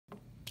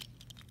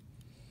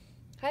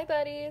Hi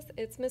buddies,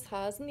 it's Miss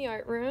Haas in the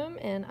art room,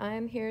 and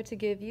I'm here to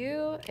give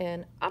you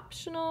an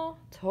optional,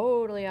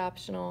 totally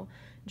optional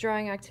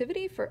drawing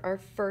activity for our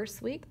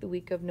first week, the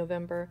week of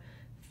November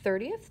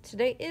 30th.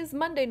 Today is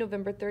Monday,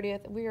 November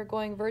 30th. We are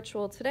going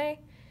virtual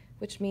today,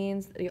 which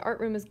means the art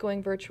room is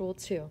going virtual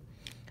too.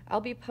 I'll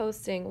be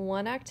posting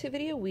one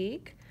activity a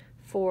week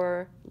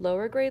for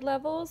lower grade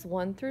levels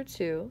 1 through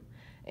 2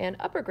 and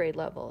upper grade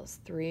levels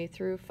 3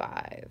 through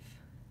 5.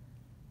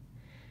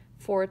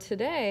 For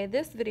today,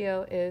 this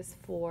video is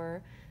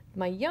for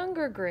my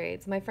younger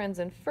grades, my friends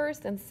in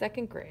 1st and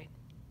 2nd grade.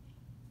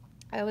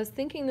 I was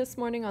thinking this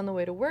morning on the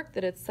way to work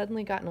that it's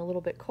suddenly gotten a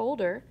little bit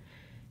colder,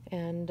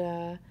 and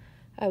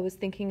I was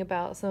thinking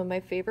about some of my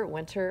favorite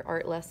winter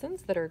art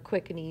lessons that are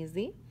quick and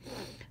easy.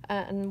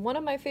 And one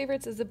of my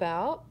favorites is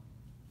about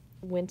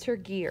winter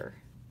gear,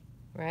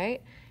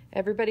 right?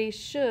 Everybody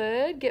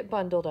should get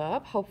bundled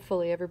up.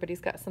 Hopefully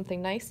everybody's got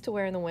something nice to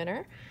wear in the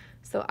winter.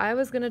 So I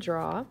was going to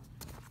draw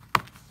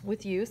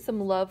with you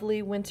some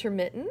lovely winter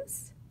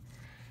mittens,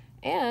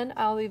 and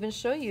I'll even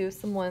show you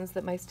some ones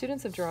that my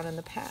students have drawn in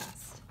the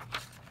past.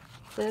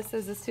 This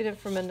is a student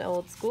from an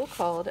old school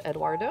called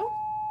Eduardo.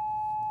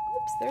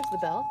 Oops, there's the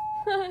bell.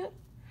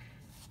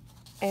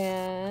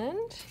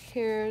 And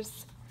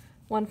here's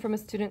one from a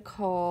student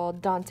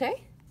called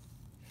Dante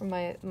from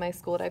my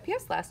school at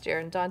IPS last year,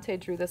 and Dante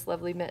drew this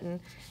lovely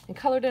mitten and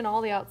colored in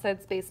all the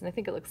outside space, and I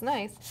think it looks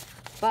nice,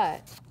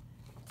 but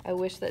I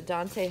wish that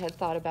Dante had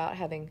thought about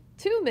having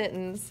 2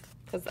 mittens,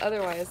 because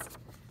otherwise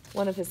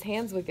one of his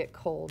hands would get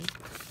cold.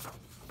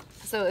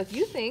 So if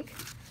you think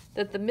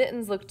that the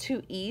mittens look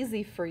too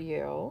easy for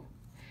you,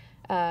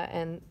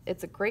 and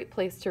it's a great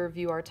place to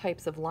review our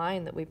types of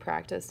line that we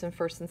practiced in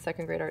 1st and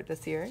 2nd grade art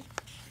this year.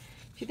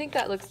 If you think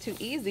that looks too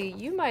easy,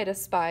 you might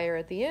aspire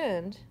at the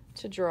end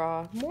to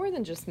draw more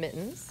than just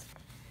mittens,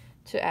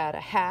 to add a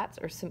hat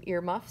or some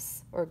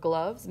earmuffs or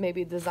gloves,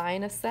 maybe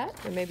design a set,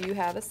 or maybe you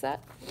have a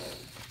set.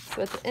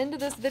 So at the end of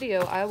this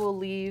video, I will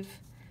leave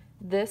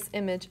this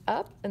image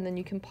up, and then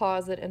you can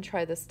pause it and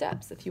try the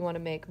steps if you want to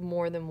make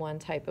more than one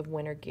type of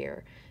winter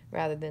gear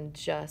rather than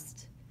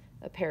just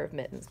a pair of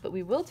mittens. But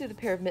we will do the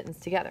pair of mittens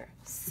together.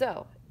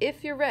 So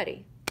if you're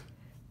ready,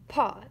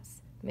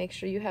 pause. Make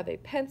sure you have a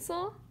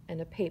pencil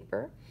and a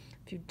paper.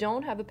 If you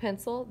don't have a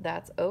pencil,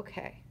 that's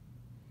okay.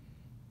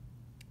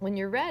 When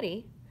you're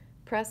ready,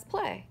 press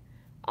play.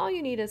 All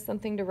you need is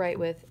something to write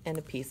with and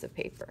a piece of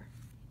paper.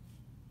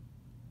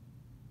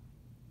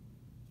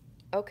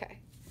 Okay,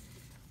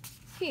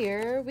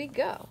 here we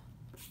go.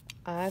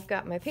 I've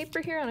got my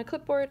paper here on a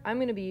clipboard. I'm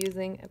going to be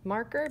using a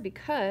marker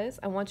because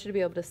I want you to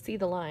be able to see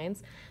the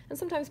lines, and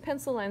sometimes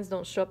pencil lines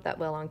don't show up that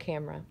well on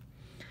camera.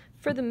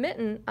 For the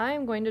mitten, I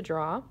am going to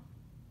draw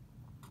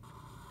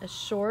a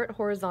short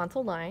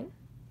horizontal line,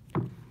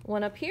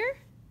 one up here,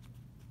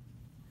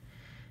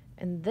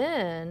 and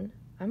then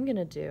I'm going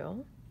to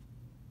do,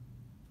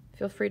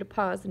 feel free to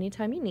pause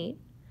anytime you need,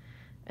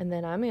 and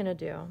then I'm going to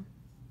do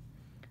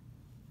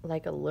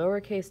like a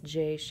lowercase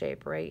j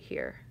shape right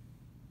here,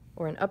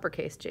 or an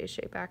uppercase j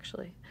shape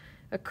actually.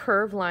 A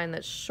curved line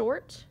that's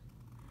short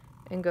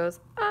and goes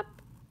up,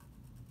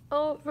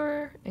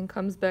 over, and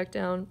comes back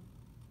down,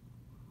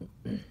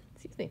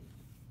 excuse me,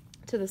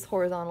 to this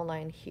horizontal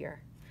line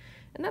here.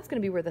 And that's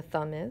going to be where the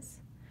thumb is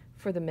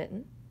for the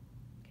mitten.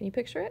 Can you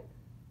picture it?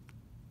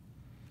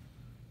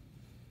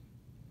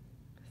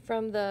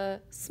 From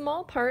the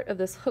small part of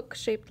this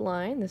hook-shaped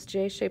line, this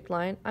J-shaped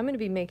line, I'm going to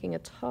be making a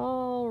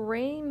tall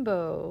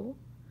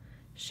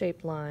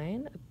rainbow-shaped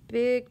line, a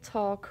big,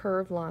 tall,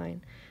 curved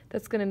line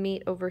that's going to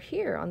meet over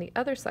here on the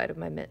other side of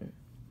my mitten.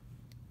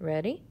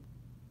 Ready?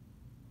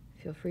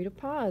 Feel free to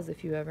pause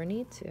if you ever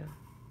need to.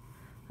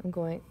 I'm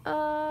going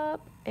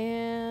up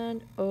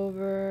and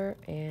over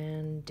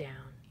and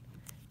down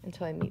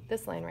until I meet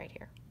this line right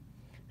here.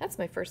 That's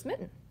my first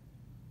mitten.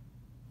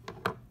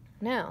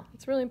 Now,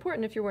 it's really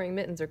important if you're wearing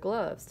mittens or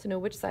gloves to know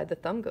which side the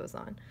thumb goes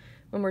on.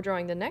 When we're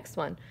drawing the next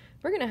one,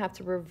 we're going to have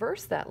to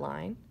reverse that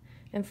line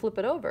and flip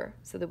it over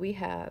so that we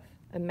have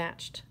a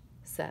matched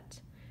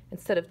set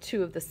instead of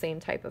 2 of the same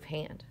type of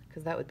hand,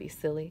 because that would be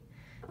silly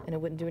and it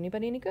wouldn't do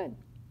anybody any good.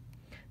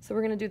 So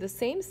we're going to do the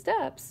same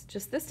steps,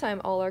 just this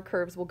time all our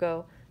curves will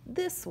go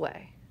this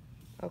way.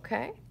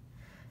 Okay?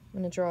 I'm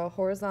going to draw a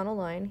horizontal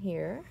line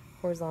here.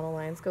 Horizontal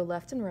lines go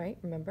left and right,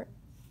 remember?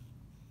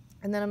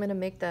 And then I'm going to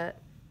make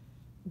that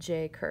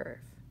J curve.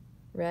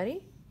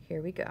 Ready?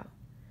 Here we go.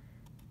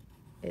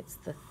 It's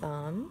the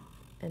thumb,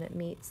 and it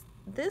meets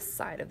this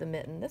side of the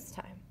mitten this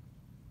time.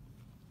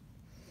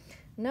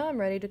 Now I'm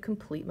ready to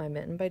complete my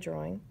mitten by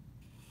drawing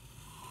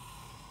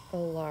a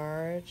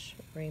large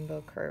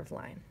rainbow curve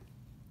line.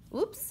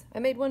 Oops, I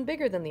made one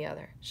bigger than the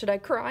other. Should I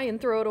cry and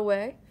throw it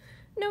away?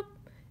 Nope,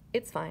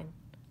 it's fine.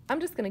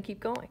 I'm just going to keep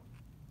going.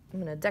 I'm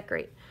going to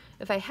decorate.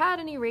 If I had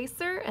an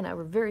eraser and I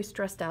were very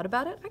stressed out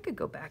about it, I could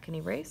go back and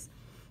erase.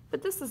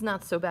 But this is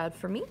not so bad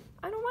for me.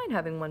 I don't mind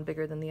having one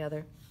bigger than the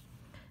other.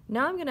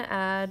 Now I'm going to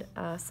add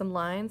some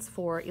lines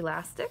for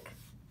elastic,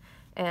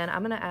 and I'm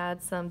going to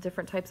add some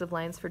different types of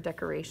lines for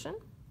decoration.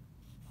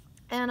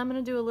 And I'm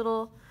going to do a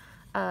little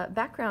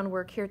background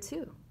work here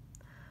too.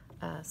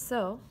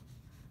 So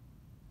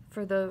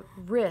for the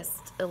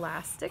wrist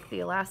elastic, the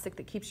elastic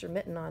that keeps your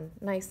mitten on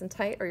nice and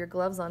tight, or your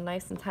gloves on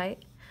nice and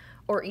tight,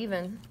 or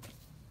even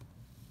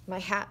my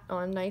hat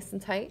on nice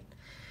and tight,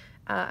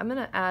 I'm going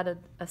to add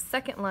a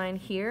second line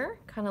here,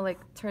 kind of like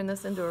turn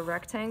this into a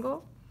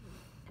rectangle.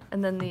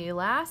 And then the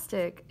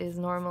elastic is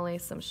normally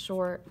some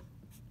short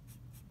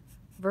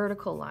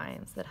vertical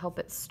lines that help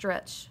it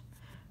stretch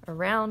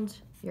around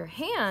your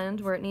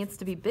hand where it needs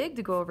to be big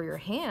to go over your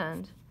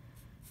hand,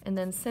 and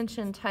then cinch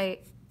in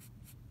tight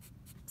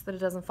so that it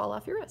doesn't fall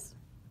off your wrist.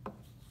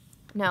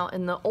 Now,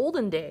 in the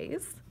olden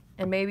days,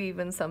 and maybe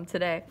even some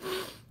today,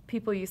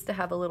 people used to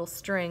have a little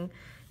string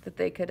that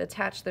they could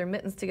attach their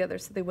mittens together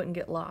so they wouldn't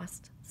get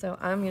lost. So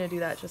I'm going to do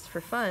that just for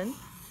fun.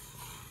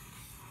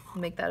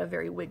 Make that a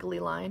very wiggly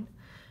line.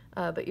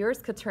 But yours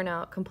could turn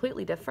out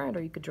completely different,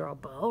 or you could draw a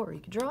bow, or you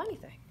could draw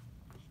anything.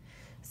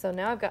 So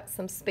now I've got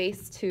some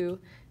space to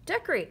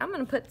decorate. I'm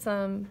going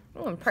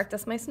to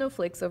practice my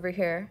snowflakes over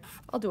here.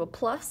 I'll do a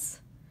plus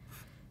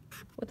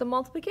with a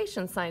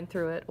multiplication sign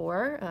through it,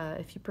 or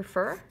if you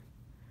prefer,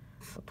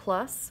 a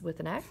plus with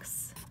an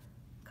X,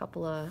 a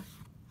couple of,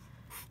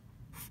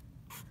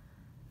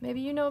 maybe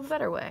you know a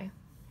better way.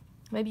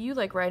 Maybe you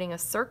like writing a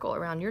circle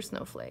around your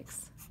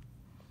snowflakes.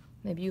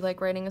 Maybe you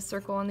like writing a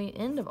circle on the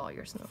end of all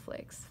your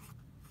snowflakes.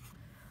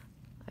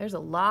 There's a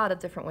lot of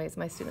different ways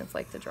my students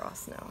like to draw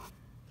snow.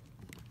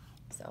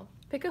 So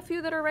pick a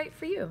few that are right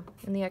for you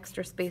in the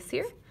extra space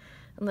here,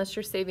 unless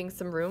you're saving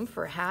some room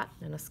for a hat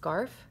and a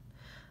scarf.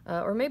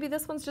 Or maybe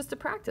this one's just a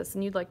practice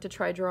and you'd like to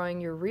try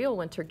drawing your real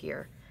winter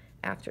gear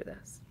after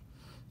this.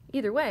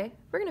 Either way,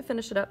 we're going to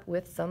finish it up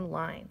with some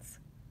lines.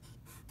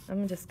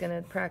 I'm just going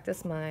to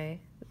practice my,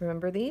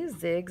 remember these,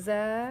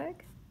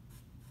 zigzag,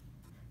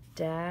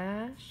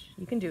 dash,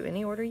 you can do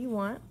any order you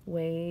want,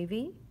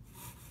 wavy,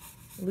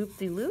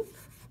 loop-de-loop,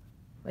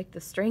 like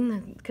the string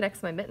that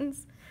connects my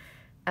mittens,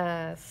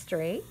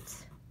 straight.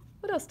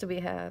 What else do we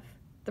have?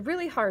 The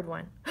really hard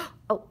one.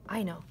 Oh,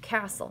 I know,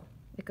 castle.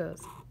 It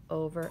goes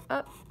over,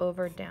 up,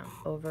 over, down,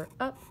 over,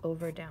 up,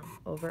 over, down,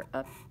 over,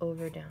 up,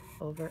 over, down,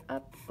 over,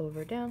 up,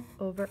 over, down,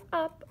 over,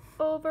 up,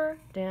 over,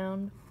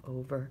 down,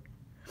 over.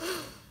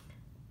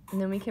 And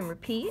then we can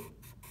repeat,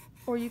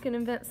 or you can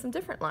invent some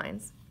different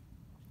lines.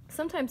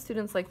 Sometimes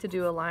students like to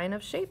do a line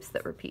of shapes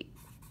that repeat.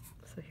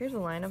 So here's a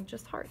line of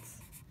just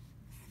hearts.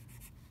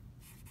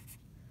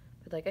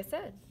 But like I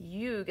said,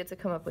 you get to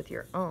come up with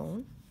your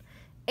own.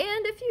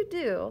 And if you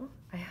do,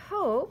 I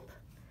hope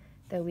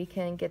that we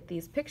can get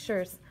these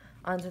pictures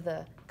onto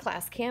the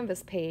class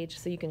Canvas page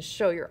so you can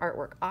show your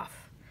artwork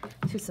off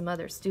to some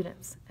other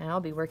students. And I'll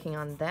be working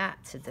on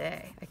that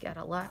today. I got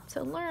a lot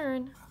to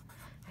learn.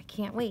 I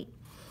can't wait.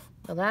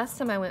 The last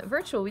time I went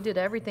virtual, we did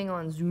everything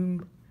on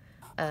Zoom.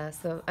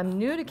 So I'm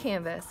new to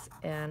Canvas,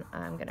 and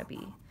I'm going to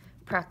be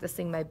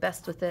practicing my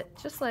best with it,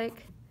 just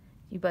like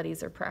you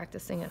buddies are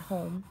practicing at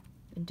home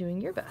and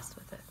doing your best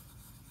with it.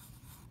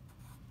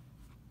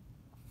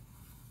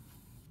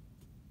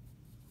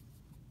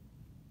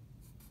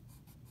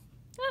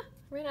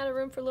 Ran out of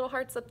room for little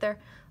hearts up there.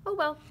 Oh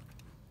well.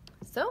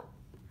 So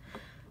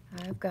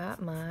I've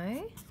got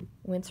my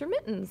winter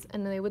mittens,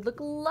 and they would look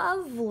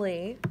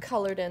lovely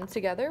colored in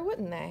together,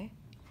 wouldn't they?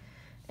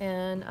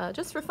 And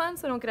just for fun,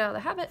 so I don't get out of the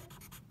habit,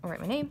 I'll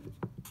write my name.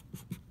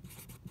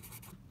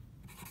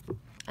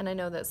 And I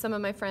know that some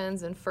of my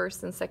friends in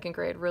 1st and 2nd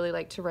grade really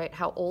like to write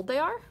how old they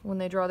are when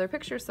they draw their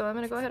pictures, so I'm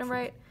going to go ahead and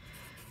write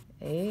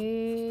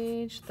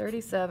age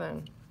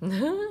 37.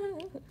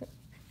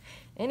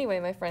 Anyway,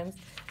 my friends,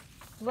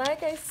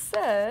 like I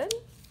said,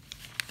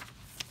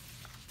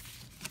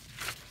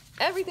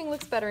 everything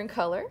looks better in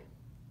color.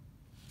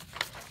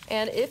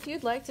 And if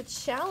you'd like to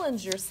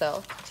challenge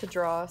yourself to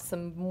draw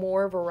some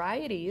more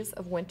varieties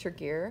of winter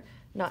gear,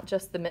 not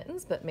just the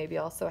mittens, but maybe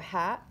also a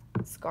hat,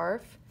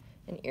 scarf,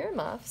 and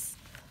earmuffs,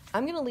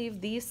 I'm going to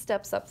leave these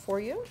steps up for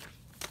you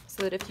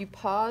so that if you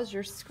pause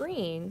your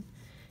screen,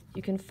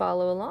 you can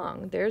follow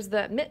along. There's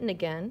that mitten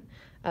again,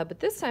 but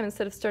this time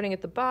instead of starting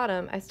at the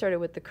bottom, I started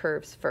with the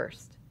curves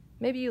first.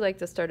 Maybe you like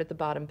to start at the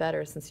bottom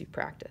better since you've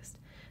practiced.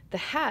 The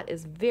hat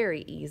is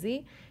very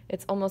easy.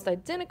 It's almost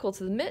identical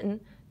to the mitten,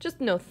 just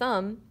no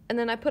thumb, and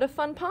then I put a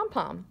fun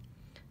pom-pom.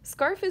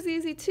 Scarf is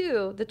easy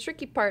too. The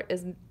tricky part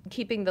is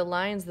keeping the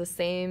lines the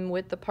same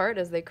width apart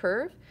as they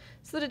curve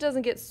so that it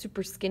doesn't get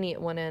super skinny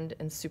at one end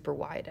and super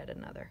wide at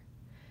another.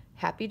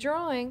 Happy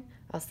drawing!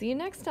 I'll see you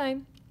next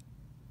time.